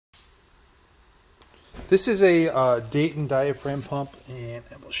This is a Dayton diaphragm pump, and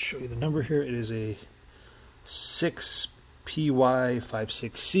I will show you the number here. It is a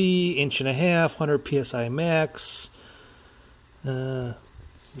 6PY56C, 1.5 inch, 100 psi max. You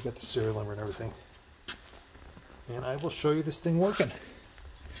got the serial number and everything. And I will show you this thing working.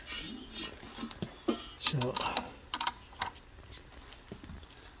 So,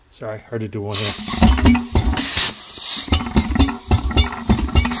 sorry, hard to do one here.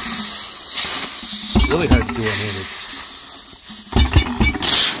 Really hard to do one-handed.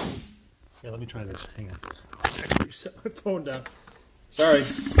 Here, let me try this. Hang on. Actually, set my phone down. Sorry.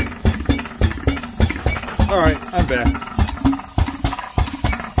 All right, I'm back.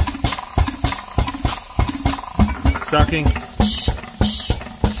 Sucking,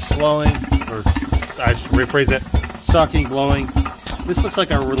 slowing, or I should rephrase that. Sucking, blowing. This looks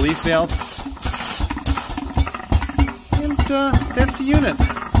like a relief valve. And that's the unit.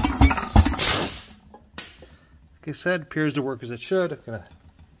 Like I said, appears to work as it should. It's gonna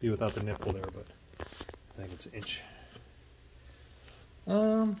be without the nipple there, but I think it's an inch.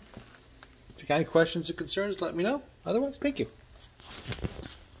 If you got any questions or concerns, let me know. Otherwise, thank you.